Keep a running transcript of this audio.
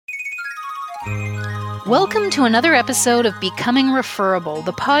Welcome to another episode of Becoming Referable,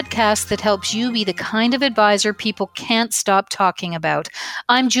 the podcast that helps you be the kind of advisor people can't stop talking about.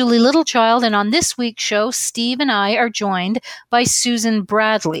 I'm Julie Littlechild, and on this week's show, Steve and I are joined by Susan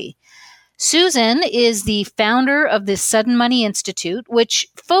Bradley. Susan is the founder of the Sudden Money Institute, which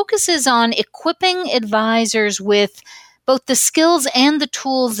focuses on equipping advisors with both the skills and the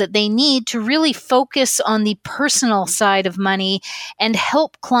tools that they need to really focus on the personal side of money and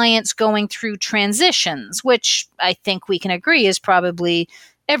help clients going through transitions, which I think we can agree is probably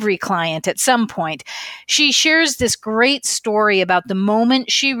every client at some point. She shares this great story about the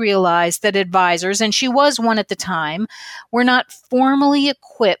moment she realized that advisors, and she was one at the time, were not formally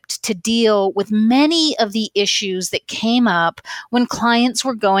equipped to deal with many of the issues that came up when clients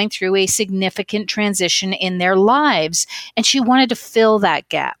were going through a significant transition in their lives, and she wanted to fill that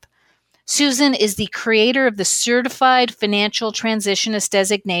gap. Susan is the creator of the Certified Financial Transitionist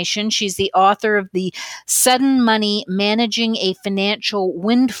designation. She's the author of the Sudden Money Managing a Financial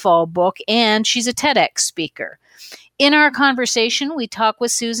Windfall book, and she's a TEDx speaker. In our conversation, we talk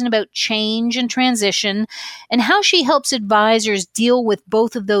with Susan about change and transition and how she helps advisors deal with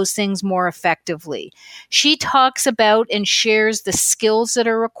both of those things more effectively. She talks about and shares the skills that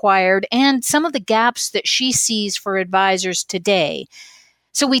are required and some of the gaps that she sees for advisors today.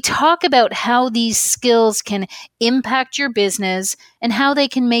 So we talk about how these skills can impact your business and how they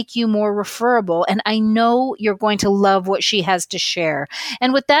can make you more referable. And I know you're going to love what she has to share.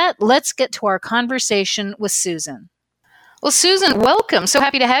 And with that, let's get to our conversation with Susan. Well, Susan, welcome. So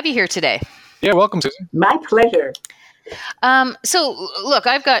happy to have you here today. Yeah, welcome, Susan. My pleasure. So look,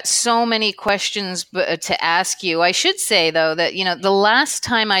 I've got so many questions to ask you. I should say, though, that, the last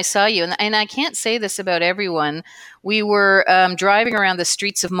time I saw you, and I can't say this about everyone, we were driving around the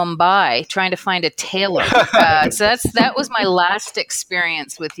streets of Mumbai trying to find a tailor. So that was my last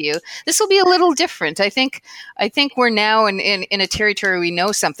experience with you. This will be a little different. I think we're now in a territory we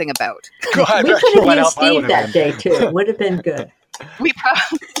know something about. We could have used Steve that day, too. It would have been good. We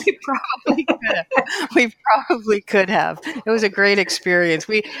probably could have. It was a great experience.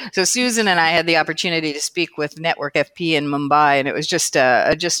 So Susan and I had the opportunity to speak with Network FP in Mumbai, and it was just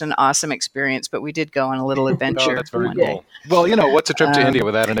an awesome experience. But we did go on a little adventure. Oh, that's very cool. Day. Well, what's a trip to India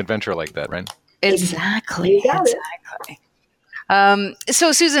without an adventure like that, right? Exactly. Exactly.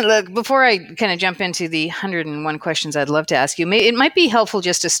 So Susan, look, before I kind of jump into the 101 questions I'd love to ask you, it might be helpful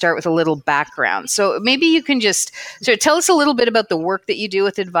just to start with a little background. So maybe you can just sort of tell us a little bit about the work that you do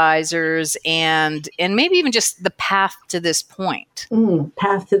with advisors and maybe even just the path to this point.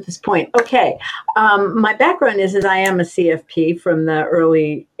 Path to this point. Okay. My background is that I am a CFP from the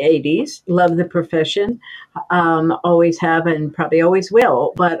early 80s. Love the profession. Always have and probably always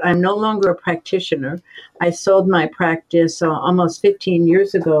will, but I'm no longer a practitioner. I sold my practice almost 15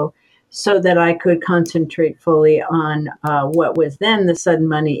 years ago so that I could concentrate fully on what was then the Sudden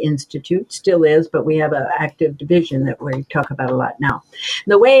Money Institute, still is, but we have an active division that we talk about a lot now.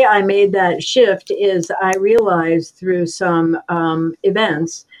 The way I made that shift is I realized through some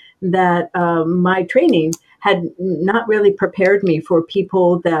events that my training had not really prepared me for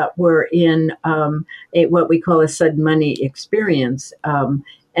people that were in what we call a sudden money experience.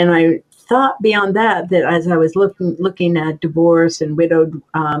 And I thought beyond that as I was looking at divorce and widowed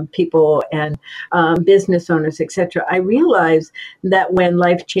people and business owners, etc., I realized that when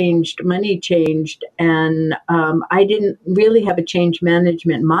life changed, money changed, and I didn't really have a change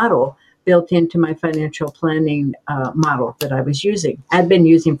management model built into my financial planning model that I was using. I'd been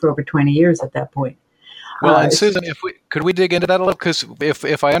using for over 20 years at that point. Well, and Susan, could we dig into that a little? Because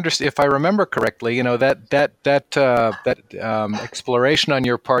if I remember correctly, that exploration on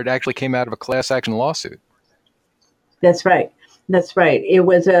your part actually came out of a class action lawsuit. That's right. It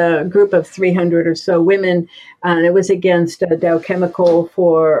was a group of 300 or so women, and it was against Dow Chemical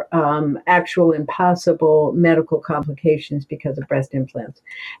for actual impossible medical complications because of breast implants.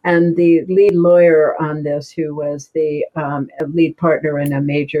 And the lead lawyer on this, who was the lead partner in a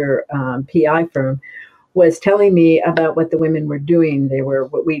major PI firm, was telling me about what the women were doing. They were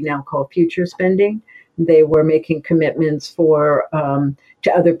what we now call future spending. They were making commitments for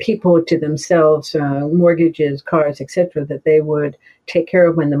to other people, to themselves, mortgages, cars, etc., that they would take care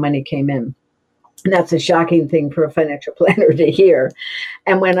of when the money came in. And that's a shocking thing for a financial planner to hear.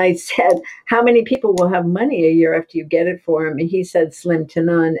 And when I said, how many people will have money a year after you get it for them? He said, slim to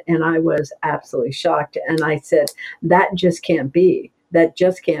none. And I was absolutely shocked. And I said, that just can't be.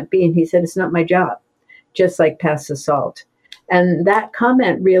 And he said, it's not my job. Just like pass the salt. And that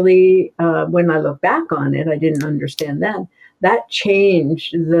comment really, when I look back on it, I didn't understand then. That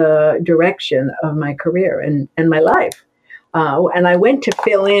changed the direction of my career and my life. And I went to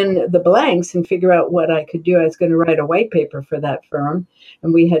fill in the blanks and figure out what I could do. I was going to write a white paper for that firm,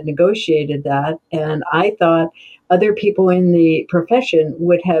 and we had negotiated that. And I thought other people in the profession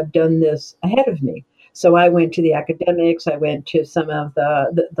would have done this ahead of me. So I went to the academics. I went to some of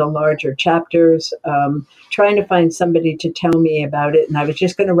the larger chapters, trying to find somebody to tell me about it. And I was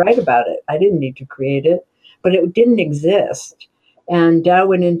just going to write about it. I didn't need to create it, but it didn't exist. And Dow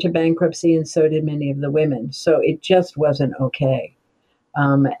went into bankruptcy, and so did many of the women. So it just wasn't okay.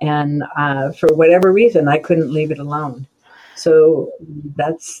 And for whatever reason, I couldn't leave it alone. So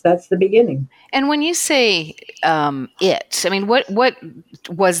that's the beginning. And when you say I mean, what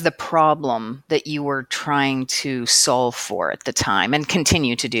was the problem that you were trying to solve for at the time and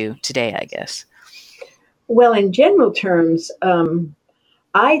continue to do today, I guess? Well, in general terms,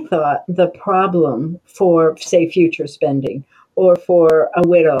 I thought the problem for, say, future spending, or for a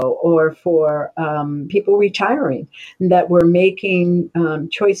widow, or for people retiring that were making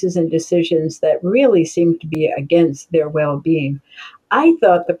choices and decisions that really seemed to be against their well-being. I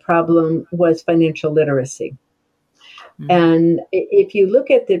thought the problem was financial literacy. Mm-hmm. And if you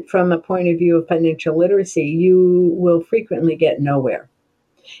look at it from a point of view of financial literacy, you will frequently get nowhere.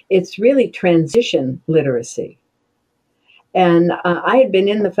 It's really transition literacy. And I had been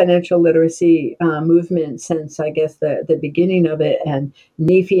in the financial literacy movement since, I guess, the beginning of it. And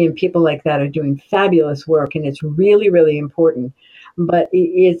NIFI and people like that are doing fabulous work. And it's really, really important. But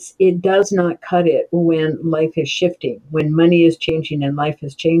it does not cut it when life is shifting, when money is changing and life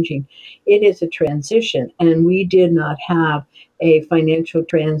is changing. It is a transition. And we did not have a financial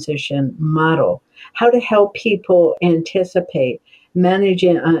transition model. How to help people anticipate, manage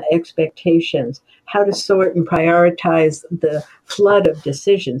expectations, how to sort and prioritize the flood of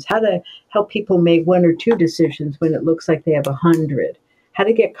decisions, how to help people make one or two decisions when it looks like they have 100, how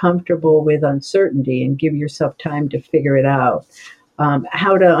to get comfortable with uncertainty and give yourself time to figure it out,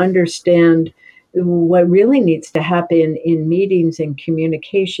 how to understand what really needs to happen in meetings and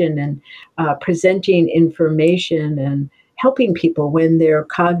communication and presenting information and helping people when they're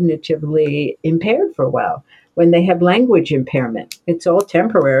cognitively impaired for a while, when they have language impairment. It's all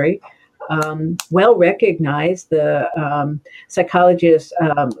temporary. Well recognized. The psychologists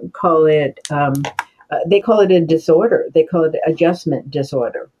call it, they call it a disorder. They call it adjustment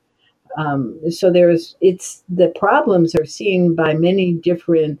disorder. So the problems are seen by many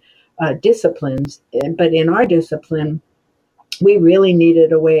different disciplines, but in our discipline, we really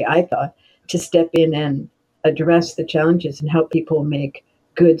needed a way, I thought, to step in and address the challenges and help people make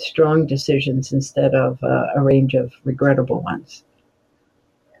good, strong decisions instead of a range of regrettable ones.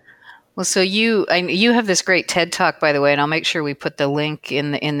 Well, so you have this great TED Talk, by the way, and I'll make sure we put the link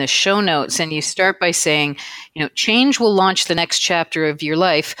in the show notes. And you start by saying, change will launch the next chapter of your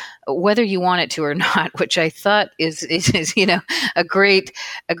life, whether you want it to or not, which I thought is a great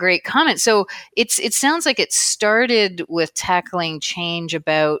comment. So it sounds like it started with tackling change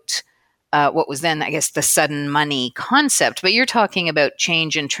about what was then, I guess, the sudden money concept. But you're talking about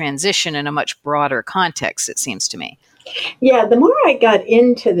change and transition in a much broader context, it seems to me. Yeah, the more I got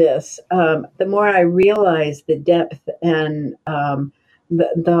into this, the more I realized the depth and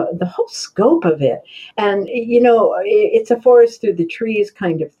the whole scope of it. And, it's a forest through the trees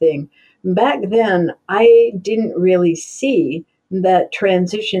kind of thing. Back then, I didn't really see that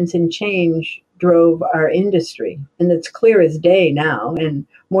transitions and change drove our industry. And it's clear as day now, and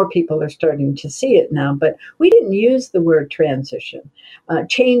more people are starting to see it now, but we didn't use the word transition.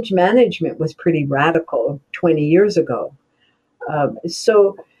 Change management was pretty radical 20 years ago.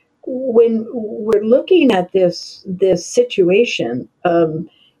 So when we're looking at this situation,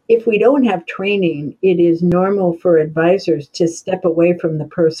 if we don't have training, it is normal for advisors to step away from the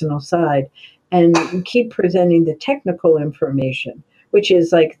personal side and keep presenting the technical information, which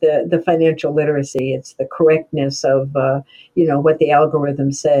is like the financial literacy. It's the correctness of what the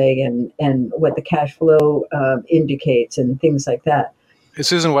algorithms say and what the cash flow indicates and things like that.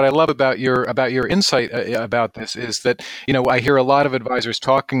 Susan, what I love about your insight about this is that, I hear a lot of advisors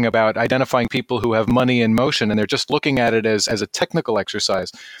talking about identifying people who have money in motion, and they're just looking at it as a technical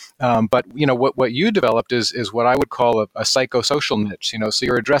exercise. But what you developed is what I would call a psychosocial niche. So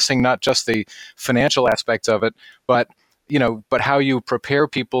you're addressing not just the financial aspects of it, but how you prepare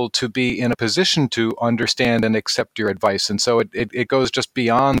people to be in a position to understand and accept your advice. And so it goes just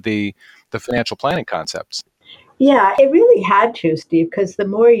beyond the financial planning concepts. Yeah, it really had to, Steve, because the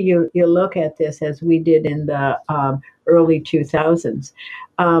more you look at this, as we did in the early 2000s,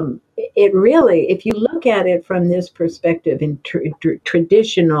 it really, if you look at it from this perspective in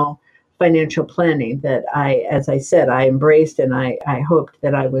traditional financial planning that as I said, I embraced and I hoped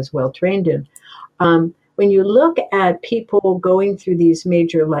that I was well trained in, when you look at people going through these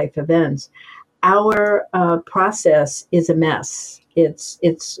major life events, our process is a mess.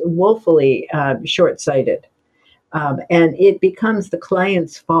 It's woefully short-sighted, and it becomes the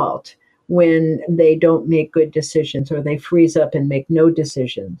client's fault when they don't make good decisions, or they freeze up and make no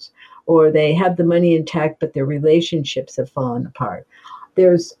decisions, or they have the money intact but their relationships have fallen apart.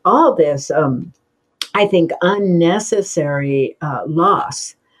 There's all this, I think, unnecessary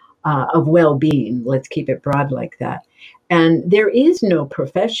loss of well-being. Let's keep it broad like that. And there is no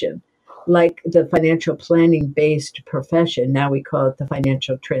profession like the financial planning based profession. Now we call it the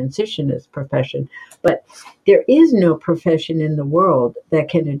financial transitionist profession. But there is no profession in the world that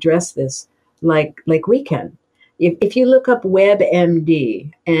can address this like we can. If you look up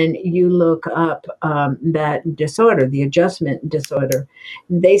WebMD and you look up that disorder, the adjustment disorder,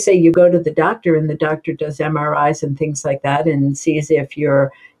 they say you go to the doctor and the doctor does MRIs and things like that and sees if you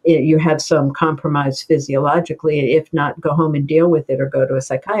have some compromise physiologically. If not, go home and deal with it or go to a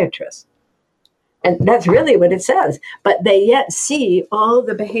psychiatrist. And that's really what it says. But they yet see all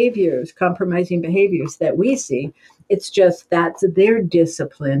the behaviors, compromising behaviors that we see. It's just that's their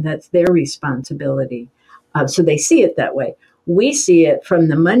discipline, that's their responsibility. So they see it that way. We see it from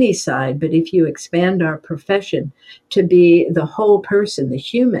the money side, but if you expand our profession to be the whole person, the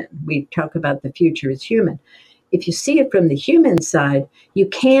human, we talk about the future as human. If you see it from the human side, you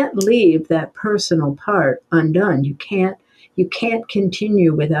can't leave that personal part undone. You can't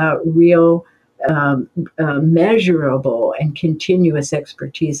continue without real measurable and continuous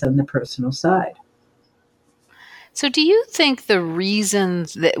expertise on the personal side. So do you think the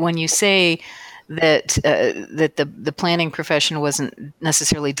reasons that when you say that the planning profession wasn't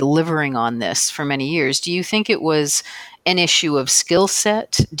necessarily delivering on this for many years, do you think it was an issue of skill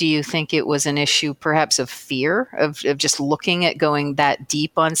set? Do you think it was an issue perhaps of fear of just looking at going that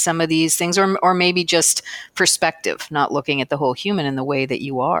deep on some of these things, or maybe just perspective, not looking at the whole human in the way that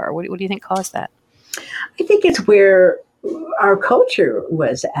you are? What do you think caused that? I think it's where our culture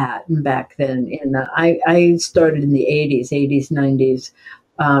was at back then. I started in the 80s, 90s,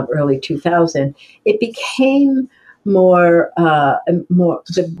 early 2000. It became more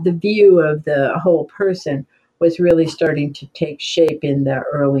the view of the whole person was really starting to take shape in the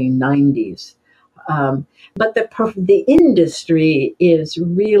early 90s. But the industry is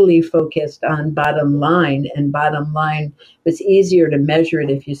really focused on bottom line, and bottom line was easier to measure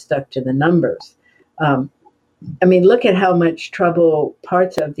it if you stuck to the numbers. Look at how much trouble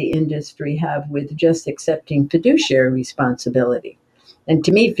parts of the industry have with just accepting fiduciary responsibility. And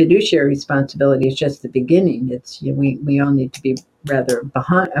to me, fiduciary responsibility is just the beginning. It's we all need to be rather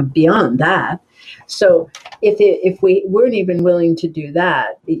beyond that. So if we weren't even willing to do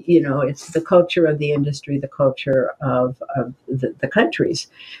that, it's the culture of the industry, the culture of the countries.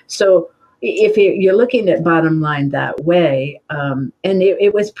 So if you're looking at bottom line that way, and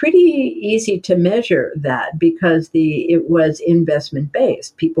it was pretty easy to measure that because it was investment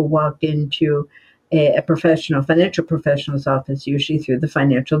based. People walked into a financial professional's office, usually through the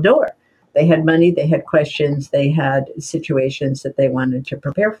financial door. They had money, they had questions, they had situations that they wanted to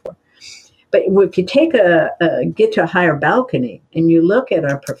prepare for. But if you get to a higher balcony and you look at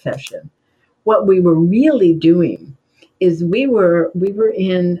our profession, what we were really doing is we were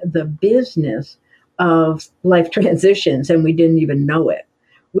in the business of life transitions, and we didn't even know it.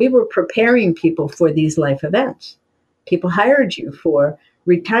 We were preparing people for these life events. People hired you for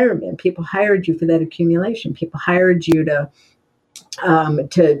retirement. People hired you for that accumulation. People hired you to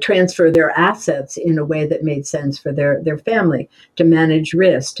transfer their assets in a way that made sense for their family, to manage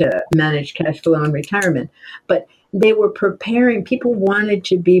risk, to manage cash flow in retirement. But they were preparing. People wanted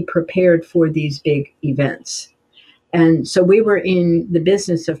to be prepared for these big events. And so we were in the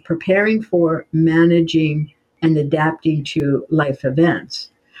business of preparing for, managing, and adapting to life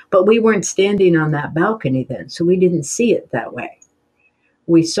events. But we weren't standing on that balcony then, so we didn't see it that way.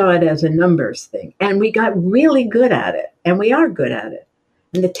 We saw it as a numbers thing. And we got really good at it, and we are good at it.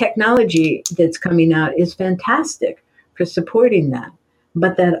 And the technology that's coming out is fantastic for supporting that.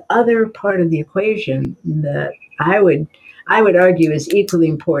 But that other part of the equation that I would argue is equally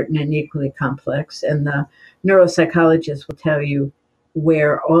important and equally complex, and the neuropsychologists will tell you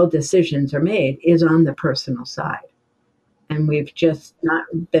where all decisions are made, is on the personal side. And we've just not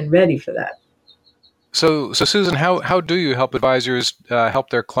been ready for that. So Susan, how do you help advisors help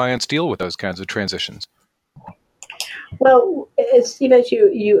their clients deal with those kinds of transitions? Well, Steve, as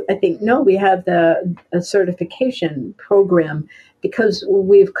you I think know, we have a certification program because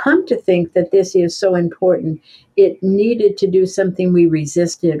we've come to think that this is so important. It needed to do something we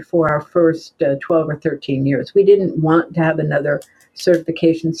resisted for our first 12 or 13 years. We didn't want to have another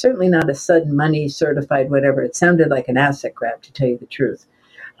certification, certainly not a sudden money certified whatever. It sounded like an asset grab, to tell you the truth.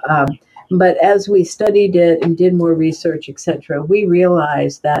 But as we studied it and did more research, etc., we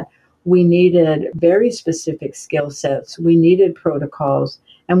realized that we needed very specific skill sets, we needed protocols,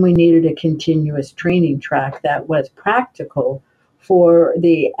 and we needed a continuous training track that was practical for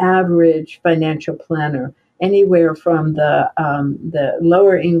the average financial planner, anywhere from the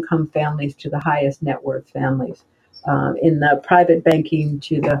lower income families to the highest net worth families, in the private banking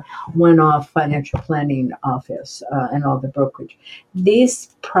to the one-off financial planning office, and all the brokerage.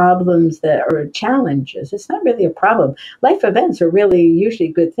 These problems that are challenges, it's not really a problem. Life events are really usually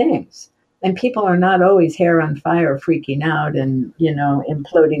good things. And people are not always hair on fire, freaking out and,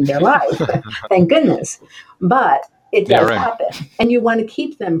 imploding their life. Thank goodness. But it does happen. And you want to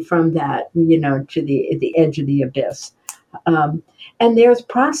keep them from that, to the edge of the abyss. And there's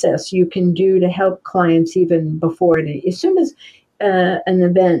process you can do to help clients even before it, as soon as an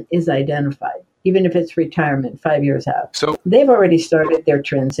event is identified, even if it's retirement 5 years out. So they've already started their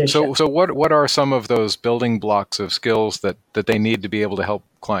transition. So what are some of those building blocks of skills that they need to be able to help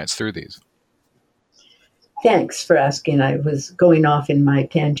clients through these? Thanks for asking. I was going off in my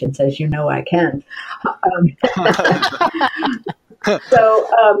tangents, as you know I can.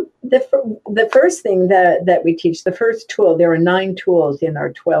 So the first thing that we teach, the first tool, there are 9 tools in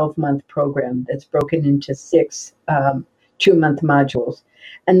our 12-month program that's broken into 6 2-month modules.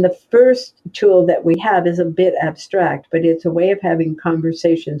 And the first tool that we have is a bit abstract, but it's a way of having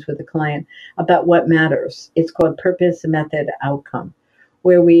conversations with the client about what matters. It's called Purpose, Method, Outcome,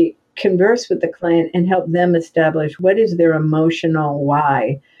 where we converse with the client and help them establish what is their emotional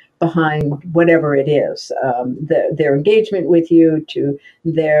why behind whatever it is, their engagement with you, to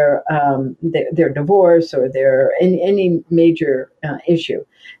their divorce, or their any major issue.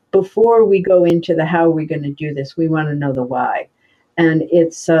 Before we go into the how are we going to do this, we want to know the why. And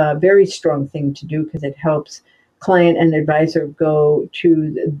it's a very strong thing to do because it helps client and advisor go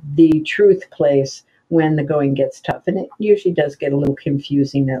to the truth place when the going gets tough. And it usually does get a little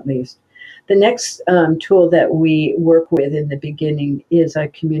confusing, at least. The next tool that we work with in the beginning is a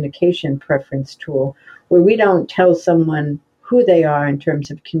communication preference tool, where we don't tell someone who they are in terms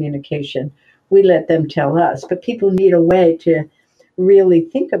of communication. We let them tell us. But people need a way to really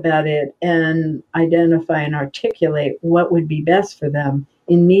think about it and identify and articulate what would be best for them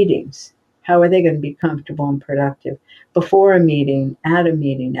in meetings. How are they going to be comfortable and productive? Before a meeting, at a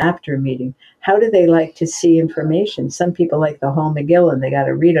meeting, after a meeting, how do they like to see information? Some people like the whole McGill and they got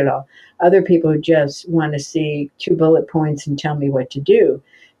to read it all. Other people just want to see 2 bullet points and tell me what to do.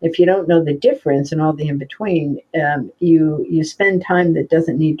 If you don't know the difference and all the in-between, you spend time that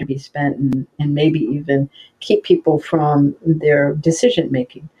doesn't need to be spent, and maybe even keep people from their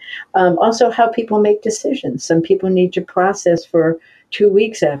decision-making. Also, how people make decisions. Some people need to process for 2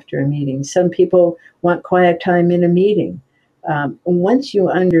 weeks after a meeting. Some people want quiet time in a meeting. Once you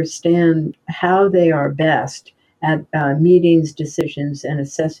understand how they are best at meetings, decisions, and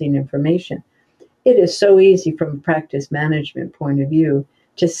assessing information, it is so easy from a practice management point of view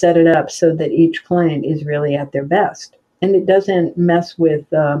to set it up so that each client is really at their best. And it doesn't mess with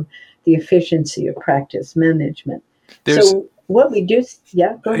the efficiency of practice management. So what we do,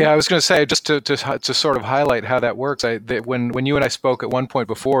 go ahead. Yeah, I was going to say, just to sort of highlight how that works. When you and I spoke at one point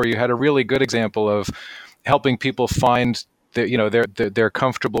before, you had a really good example of helping people find their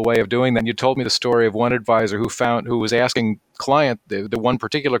comfortable way of doing that. And you told me the story of one advisor who was asking the one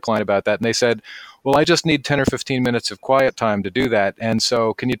particular client about that, and they said, well, I just need 10 or 15 minutes of quiet time to do that. And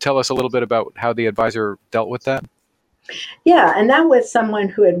so can you tell us a little bit about how the advisor dealt with that? Yeah, and that was someone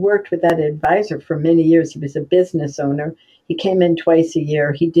who had worked with that advisor for many years. He was a business owner. He came in twice a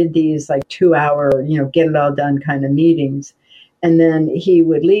year. He did these 2-hour, get it all done kind of meetings. And then he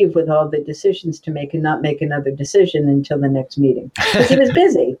would leave with all the decisions to make and not make another decision until the next meeting. Because he was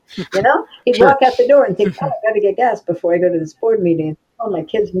busy, He'd Sure. walk out the door and think, I've got to get gas before I go to this board meeting. Oh, my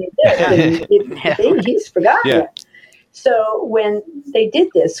kids need this. And he's forgotten it. So when they did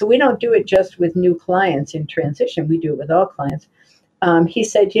this, so we don't do it just with new clients in transition. We do it with all clients. He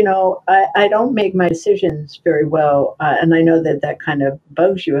said, I don't make my decisions very well. And I know that kind of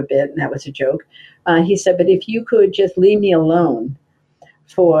bugs you a bit. And that was a joke. He said, but if you could just leave me alone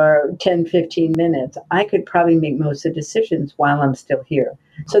for 10, 15 minutes, I could probably make most of the decisions while I'm still here.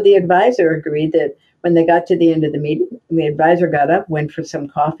 So the advisor agreed that when they got to the end of the meeting, the advisor got up, went for some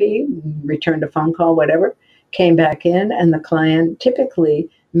coffee, returned a phone call, whatever, came back in, and the client typically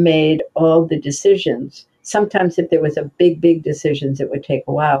made all the decisions. Sometimes if there was a big decisions, it would take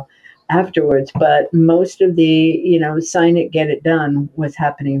a while afterwards. But most of the, sign it, get it done was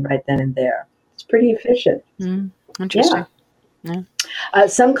happening right then and there. It's pretty efficient. Interesting. Yeah.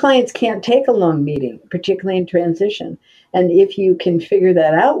 Some clients can't take a long meeting, particularly in transition. And if you can figure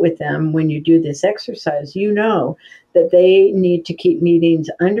that out with them when you do this exercise, you know that they need to keep meetings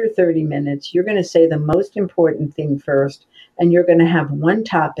under 30 minutes. You're going to say the most important thing first, and you're going to have one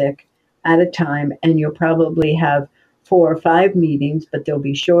topic at a time, and you'll probably have 4 or 5 meetings, but they'll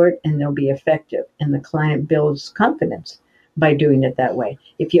be short and they'll be effective. And the client builds confidence by doing it that way.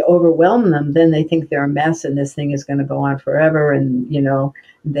 If you overwhelm them, then they think they're a mess and this thing is going to go on forever. And,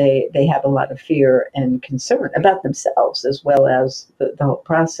 they have a lot of fear and concern about themselves as well as the whole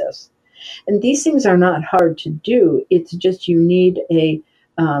process. And these things are not hard to do. It's just you need a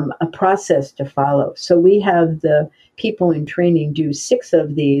process to follow. So we have the people in training do 6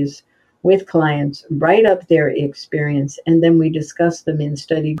 of these with clients, write up their experience, and then we discuss them in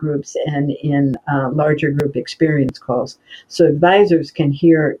study groups and in larger group experience calls so advisors can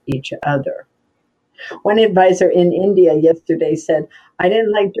hear each other. One advisor in India yesterday said, I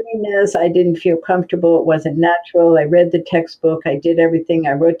didn't like doing this. I didn't feel comfortable. It wasn't natural. I read the textbook. I did everything.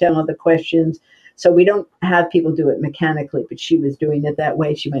 I wrote down all the questions. So we don't have people do it mechanically, but she was doing it that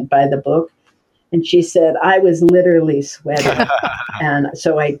way. She went by the book. And she said, I was literally sweating. And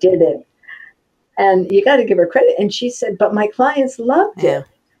so I did it. And you got to give her credit. And she said, but my clients loved it.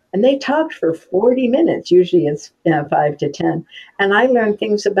 And they talked for 40 minutes. Usually it's 5 to 10. And I learned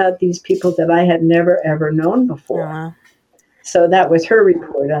things about these people that I had never, ever known before. Uh-huh. So that was her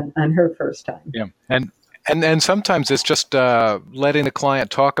report on her first time. Yeah. And sometimes it's just letting the client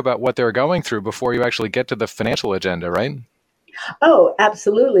talk about what they're going through before you actually get to the financial agenda, right? Oh,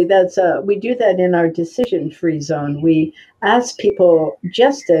 absolutely. That's we do that in our decision-free zone. We ask people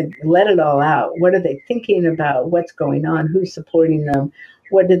just to let it all out. What are they thinking about? What's going on? Who's supporting them?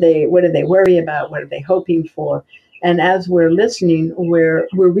 What do they worry about? What are they hoping for? And as we're listening, we're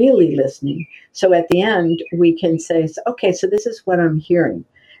really listening. So at the end, we can say, okay, so this is what I'm hearing.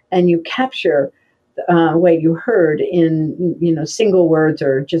 And you capture what you heard in single words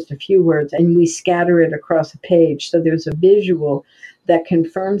or just a few words, and we scatter it across a page. So there's a visual that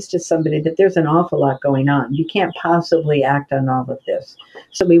confirms to somebody that there's an awful lot going on. You can't possibly act on all of this.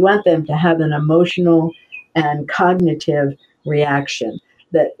 So we want them to have an emotional and cognitive reaction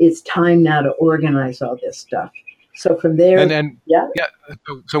that it's time now to organize all this stuff. So from there, yeah.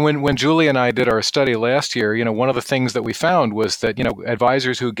 So when Julie and I did our study last year, one of the things that we found was that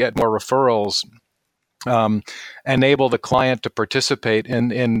advisors who get more referrals enable the client to participate in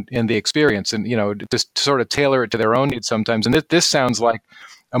the experience, and just sort of tailor it to their own needs sometimes. And this sounds like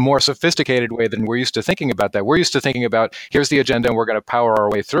a more sophisticated way than we're used to thinking about that. We're used to thinking about, here's the agenda and we're going to power our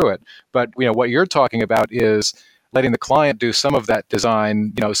way through it. But what you're talking about is letting the client do some of that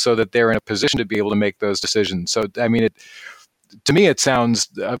design, so that they're in a position to be able to make those decisions. So to me, it sounds,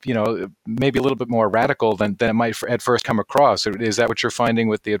 maybe a little bit more radical than it might at first come across. Is that what you're finding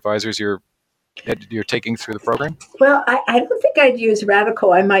with the advisors you're taking through the program? Well, I don't think I'd use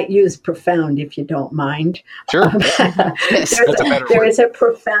radical. I might use profound, if you don't mind. Sure. There is a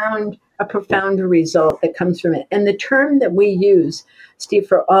profound result that comes from it. And the term that we use, Steve,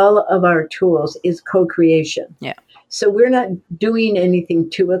 for all of our tools is co-creation. Yeah. So we're not doing anything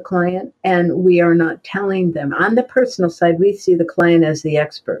to a client, and we are not telling them. On the personal side, we see the client as the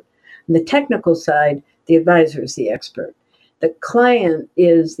expert. On the technical side, the advisor is the expert. The client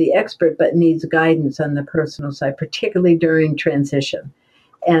is the expert, but needs guidance on the personal side, particularly during transition.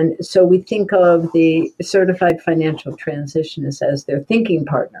 And so we think of the certified financial transitionist as their thinking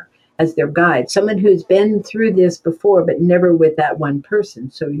partner, as their guide, someone who's been through this before, but never with that one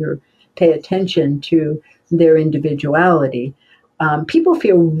person. So you pay attention to their individuality. People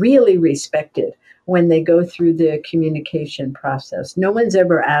feel really respected when they go through the communication process. No one's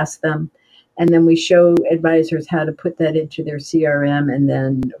ever asked them. And then we show advisors how to put that into their CRM and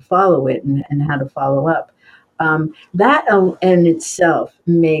then follow it and how to follow up. That in itself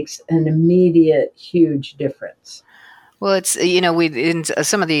makes an immediate, huge difference. Well, it's, we in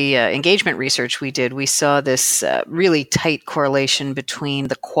some of the engagement research we did, we saw this really tight correlation between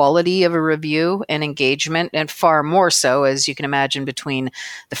the quality of a review and engagement, and far more so, as you can imagine, between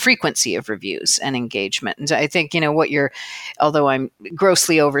the frequency of reviews and engagement. And I think, although I'm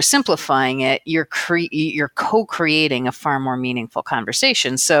grossly oversimplifying it, you're co-creating a far more meaningful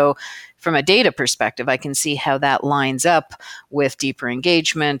conversation. So from a data perspective, I can see how that lines up with deeper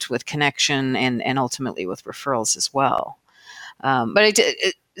engagement, with connection, and ultimately with referrals as well. But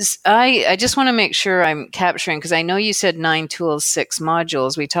I just want to make sure I'm capturing, because I know you said 9 tools, 6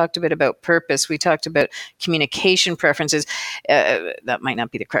 modules. We talked a bit about purpose. We talked about communication preferences. That might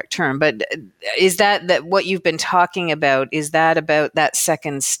not be the correct term, but is that what you've been talking about? Is that about that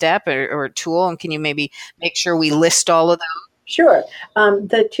second step or tool? And can you maybe make sure we list all of those? Sure.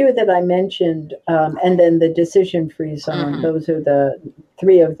 The two that I mentioned, and then the decision-free zone, those are the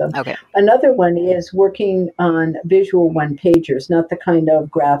three of them. Okay. Another one is working on visual one-pagers, not the kind of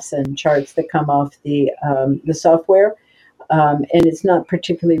graphs and charts that come off the software. And it's not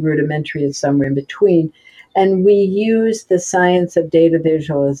particularly rudimentary, it's somewhere in between. And we use the science of data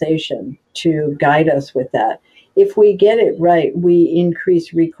visualization to guide us with that. If we get it right, we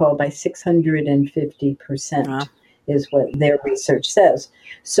increase recall by 650%. Is what their research says.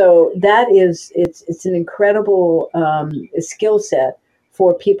 So that is, it's an incredible skill set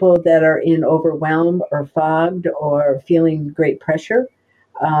for people that are in overwhelm or fogged or feeling great pressure.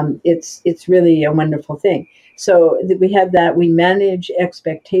 It's really a wonderful thing. So we have that. We manage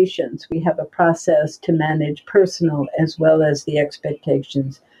expectations. We have a process to manage personal as well as the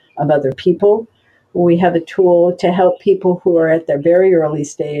expectations of other people. We have a tool to help people who are at their very early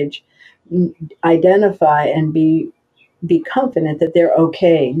stage identify and be confident that they're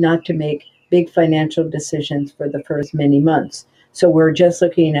okay not to make big financial decisions for the first many months. So we're just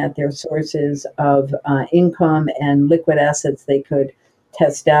looking at their sources of income and liquid assets they could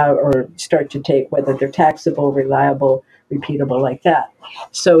test out or start to take, whether they're taxable, reliable, repeatable, like that.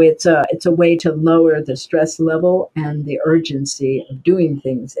 So it's a way to lower the stress level and the urgency of doing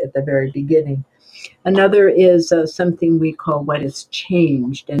things at the very beginning. Another is something we call What Has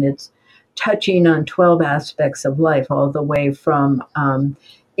Changed, and it's touching on 12 aspects of life, all the way from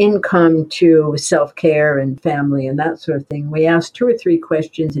income to self-care and family and that sort of thing. We ask 2 or 3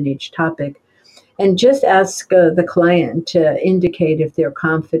 questions in each topic and just ask the client to indicate if they're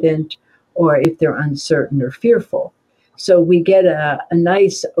confident or if they're uncertain or fearful. So we get a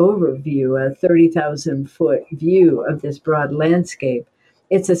nice overview, a 30,000-foot view of this broad landscape.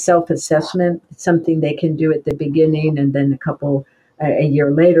 It's a self-assessment. It's something they can do at the beginning and then a year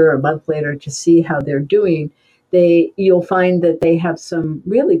later, a month later, to see how they're doing. You'll find that they have some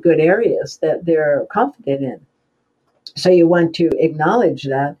really good areas that they're confident in. So you want to acknowledge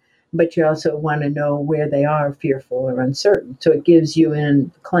that, but you also want to know where they are fearful or uncertain. So it gives you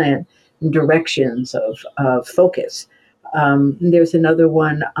and the client directions of focus. There's another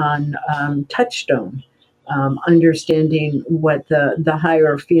one on Touchstone. Understanding what the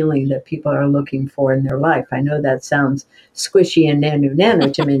higher feeling that people are looking for in their life. I know that sounds squishy and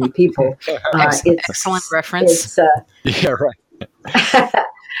nano to many people. It's excellent reference. Yeah, right.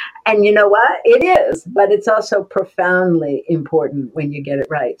 And you know what? It is, but it's also profoundly important when you get it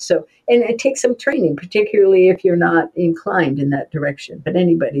right. So, and it takes some training, particularly if you're not inclined in that direction, but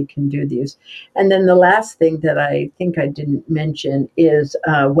anybody can do these. And then the last thing that I think I didn't mention is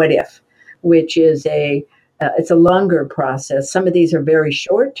What If, which is it's a longer process. Some of these are very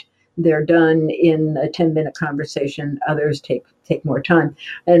short. They're done in a 10-minute conversation. Others take more time.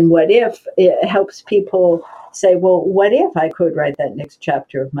 And What If, it helps people say, well, what if I could write that next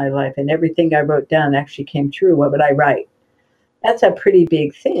chapter of my life and everything I wrote down actually came true? What would I write? That's a pretty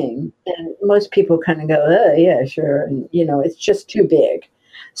big thing. And most people kind of go, oh, yeah, sure. And, it's just too big.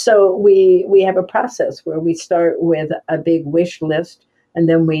 So we have a process where we start with a big wish list. And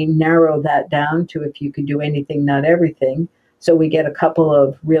then we narrow that down to if you could do anything, not everything. So we get a couple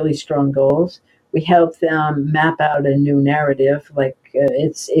of really strong goals. We help them map out a new narrative.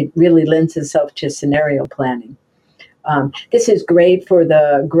 It really lends itself to scenario planning. This is great for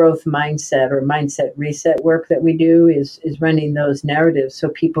the growth mindset or mindset reset work that we do is running those narratives so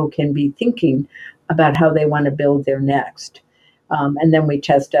people can be thinking about how they want to build their next. And then we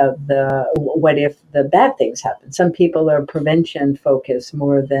test out what if the bad things happen. Some people are prevention focused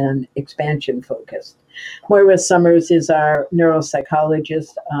more than expansion focused. Moira Summers is our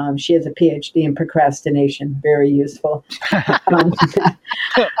neuropsychologist. She has a PhD in procrastination, very useful.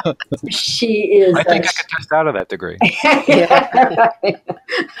 She is. I think I could test out of that degree.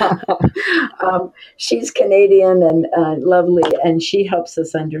 She's Canadian and lovely, and she helps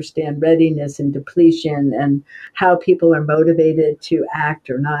us understand readiness and depletion and how people are motivated to act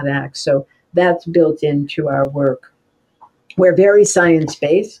or not act. So that's built into our work. We're very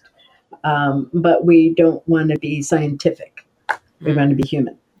science-based. But we don't want to be scientific. We want to be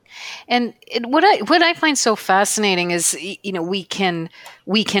human. And what I find so fascinating is, we can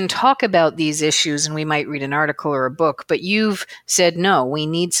talk about these issues and we might read an article or a book, but you've said, no, we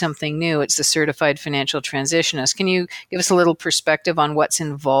need something new. It's the Certified Financial Transitionist. Can you give us a little perspective on what's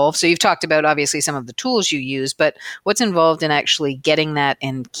involved? So you've talked about obviously some of the tools you use, but what's involved in actually getting that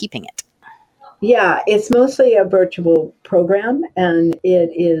and keeping it? Yeah, it's mostly a virtual program, and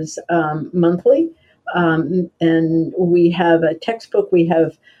it is monthly. And we have a textbook. We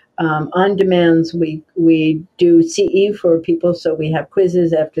have On-demands, we do CE for people, so we have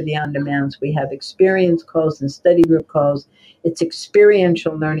quizzes after the on-demands. We have experience calls and study group calls. It's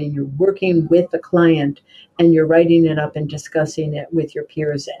experiential learning. You're working with the client, and you're writing it up and discussing it with your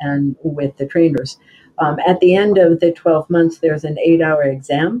peers and with the trainers. At the end of the 12 months, there's an 8-hour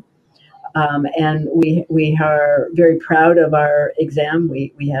exam. And we are very proud of our exam.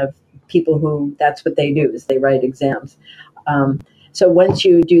 We have people who, that's what they do, is they write exams. So once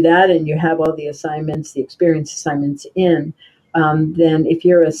you do that and you have all the assignments, the experience assignments in, then if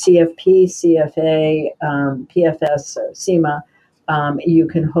you're a CFP, CFA, PFS, or CIMA, you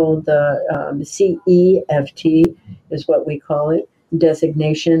can hold the CEFT, is what we call it,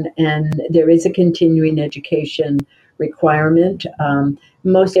 designation, and there is a continuing education requirement.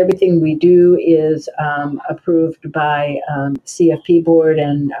 Most everything we do is approved by CFP board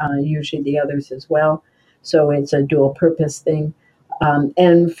and usually the others as well. So it's a dual purpose thing.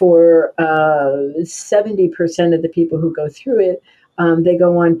 And for 70% of the people who go through it, they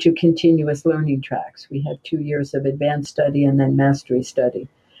go on to continuous learning tracks. We have 2 years of advanced study and then mastery study.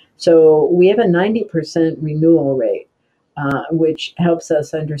 So we have a 90% renewal rate, which helps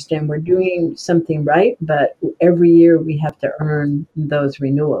us understand we're doing something right, but every year we have to earn those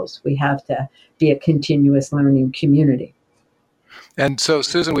renewals. We have to be a continuous learning community. And so,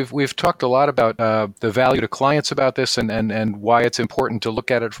 Susan, we've talked a lot about the value to clients about this, and why it's important to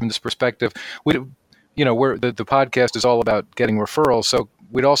look at it from this perspective. The podcast is all about getting referrals. So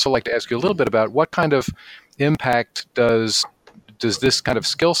we'd also like to ask you a little bit about what kind of impact does this kind of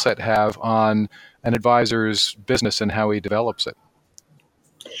skill set have on an advisor's business and how he develops it?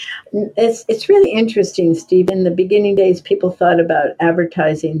 It's really interesting, Steve. In the beginning days, people thought about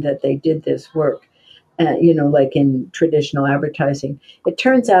advertising that they did this work. Like in traditional advertising. It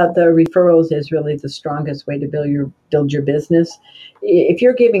turns out the referrals is really the strongest way to build your business. If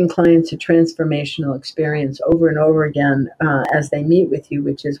you're giving clients a transformational experience over and over again as they meet with you,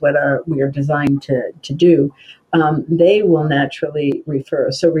 which is what we are designed to do, they will naturally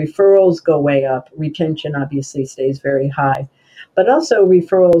refer. So referrals go way up. Retention obviously stays very high. But also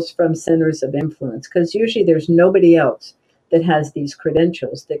referrals from centers of influence, because usually there's nobody else that has these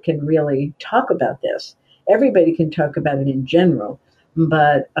credentials that can really talk about this. Everybody can talk about it in general,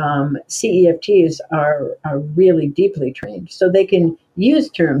 but CEFTs are really deeply trained. So they can use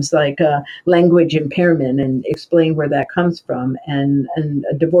terms like language impairment and explain where that comes from. And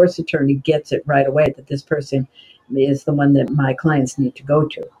a divorce attorney gets it right away that this person is the one that my clients need to go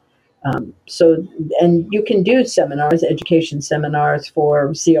to. And you can do seminars, education seminars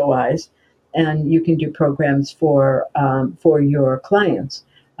for COIs, and you can do programs for your clients.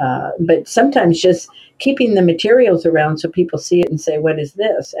 But sometimes just keeping the materials around so people see it and say, what is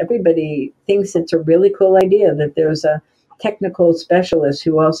this? Everybody thinks it's a really cool idea that there's a technical specialist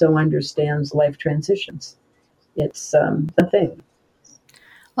who also understands life transitions. It's a thing.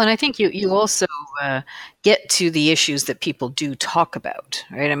 Well, and I think you also get to the issues that people do talk about,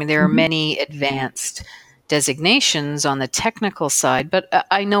 right? I mean, there are many advanced designations on the technical side, but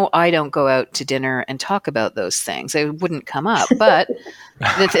I know I don't go out to dinner and talk about those things. It wouldn't come up, but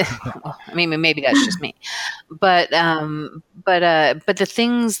maybe that's just me. But the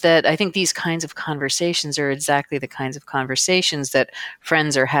things that I think these kinds of conversations are exactly the kinds of conversations that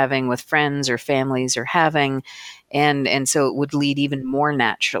friends are having with friends or families are having, and so it would lead even more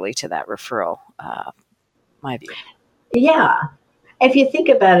naturally to that referral. My view. Yeah. If you think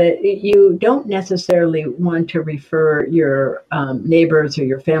about it, you don't necessarily want to refer your neighbors or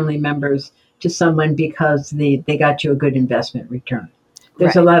your family members to someone because they got you a good investment return.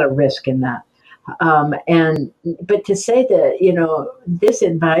 There's a lot of risk in that. But to say that, this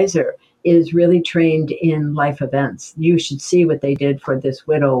advisor is really trained in life events. You should see what they did for this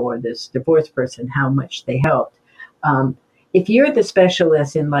widow or this divorced person, how much they helped. If you're the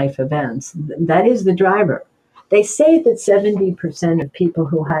specialist in life events, that is the driver. They say that 70% of people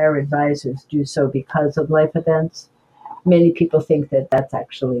who hire advisors do so because of life events. Many people think that that's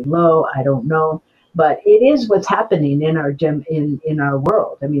actually low. I don't know. But it is what's happening in our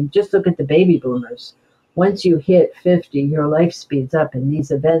world. I mean, just look at the baby boomers. Once you hit 50, your life speeds up, and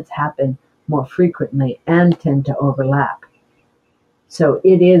these events happen more frequently and tend to overlap. So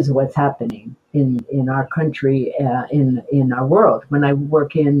it is what's happening in our country, in our world. When I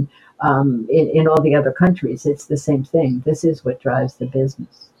work in all the other countries, it's the same thing. This is what drives the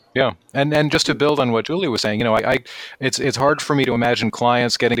business. Yeah, and just to build on what Julie was saying, it's hard for me to imagine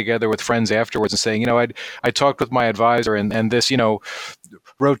clients getting together with friends afterwards and saying, I talked with my advisor, and this,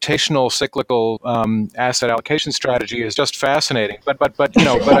 rotational cyclical asset allocation strategy is just fascinating. But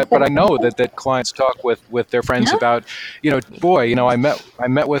I know that clients talk with their friends about, I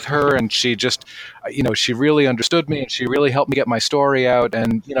met with her, and she just, she really understood me, and she really helped me get my story out,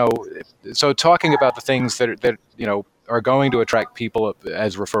 and so talking about the things that are going to attract people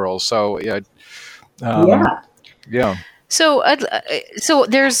as referrals. So yeah. So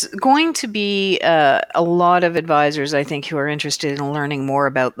there's going to be a lot of advisors, I think, who are interested in learning more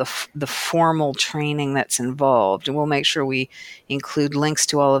about the formal training that's involved, and we'll make sure we include links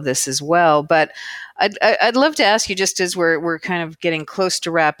to all of this as well. But I'd love to ask you, just as we're kind of getting close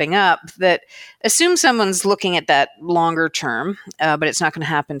to wrapping up, that assume someone's looking at that longer term, but it's not going to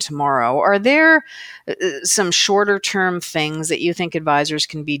happen tomorrow. Are there some shorter term things that you think advisors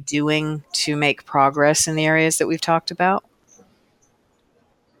can be doing to make progress in the areas that we've talked about?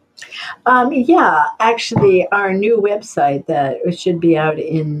 Yeah, actually, our new website that should be out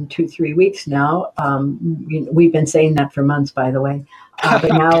in 2-3 weeks now. We've been saying that for months, by the way,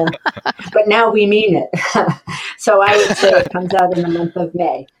 but now we mean it. So I would say it comes out in the month of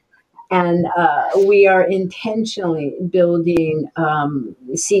May, and we are intentionally building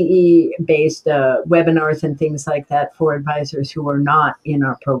CE-based webinars and things like that for advisors who are not in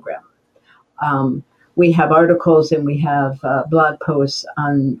our program. We have articles and we have blog posts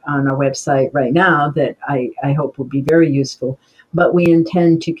on our website right now that I hope will be very useful. But we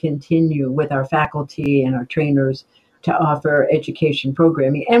intend to continue with our faculty and our trainers to offer education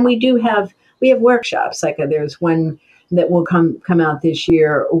programming. And we have workshops. Like there's one that will come out this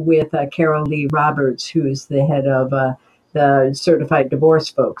year with Carol Lee Roberts, who's the head of the Certified Divorce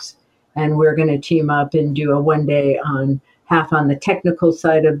Folks. And we're going to team up and do a one-day half on the technical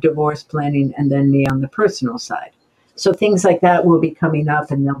side of divorce planning and then me on the personal side. So things like that will be coming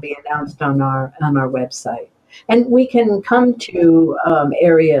up, and they'll be announced on our website. And we can come to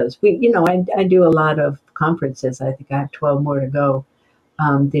areas. I do a lot of conferences. I think I have 12 more to go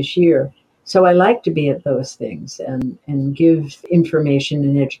this year. So I like to be at those things and give information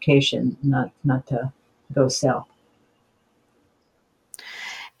and education, not to go sell.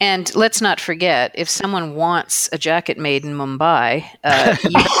 And let's not forget, if someone wants a jacket made in Mumbai,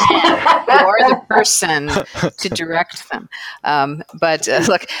 you are the person to direct them.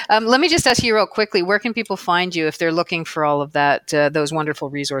 Look, let me just ask you real quickly, where can people find you if they're looking for all of that, those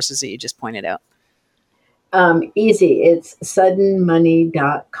wonderful resources that you just pointed out? Easy. It's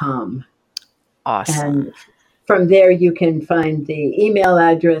suddenmoney.com. Awesome. And from there, you can find the email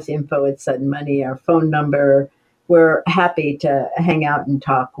address, info@suddenmoney, our phone number. We're happy to hang out and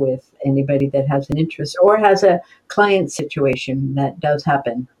talk with anybody that has an interest or has a client situation that does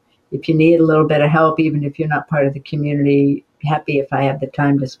happen. If you need a little bit of help, even if you're not part of the community, happy if I have the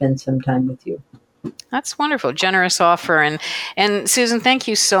time to spend some time with you. That's wonderful. Generous offer. And Susan, thank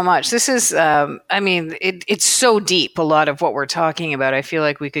you so much. This is, it's so deep, a lot of what we're talking about. I feel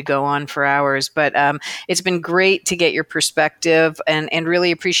like we could go on for hours, but it's been great to get your perspective and really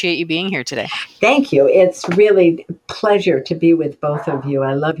appreciate you being here today. Thank you. It's really a pleasure to be with both of you.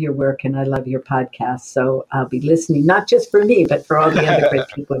 I love your work and I love your podcast. So I'll be listening, not just for me, but for all the other great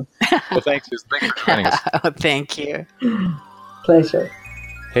people. Well, thanks, Susan. Thanks for joining us. Oh, thank you. Pleasure.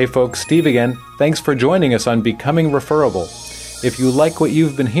 Hey folks, Steve again. Thanks for joining us on Becoming Referable. If you like what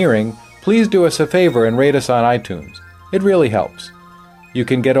you've been hearing, please do us a favor and rate us on iTunes. It really helps. You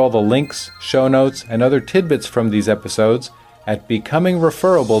can get all the links, show notes, and other tidbits from these episodes at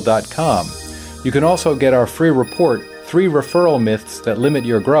becomingreferable.com. You can also get our free report, 3 Referral Myths That Limit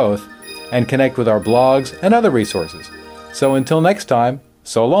Your Growth, and connect with our blogs and other resources. So until next time,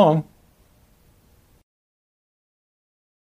 so long.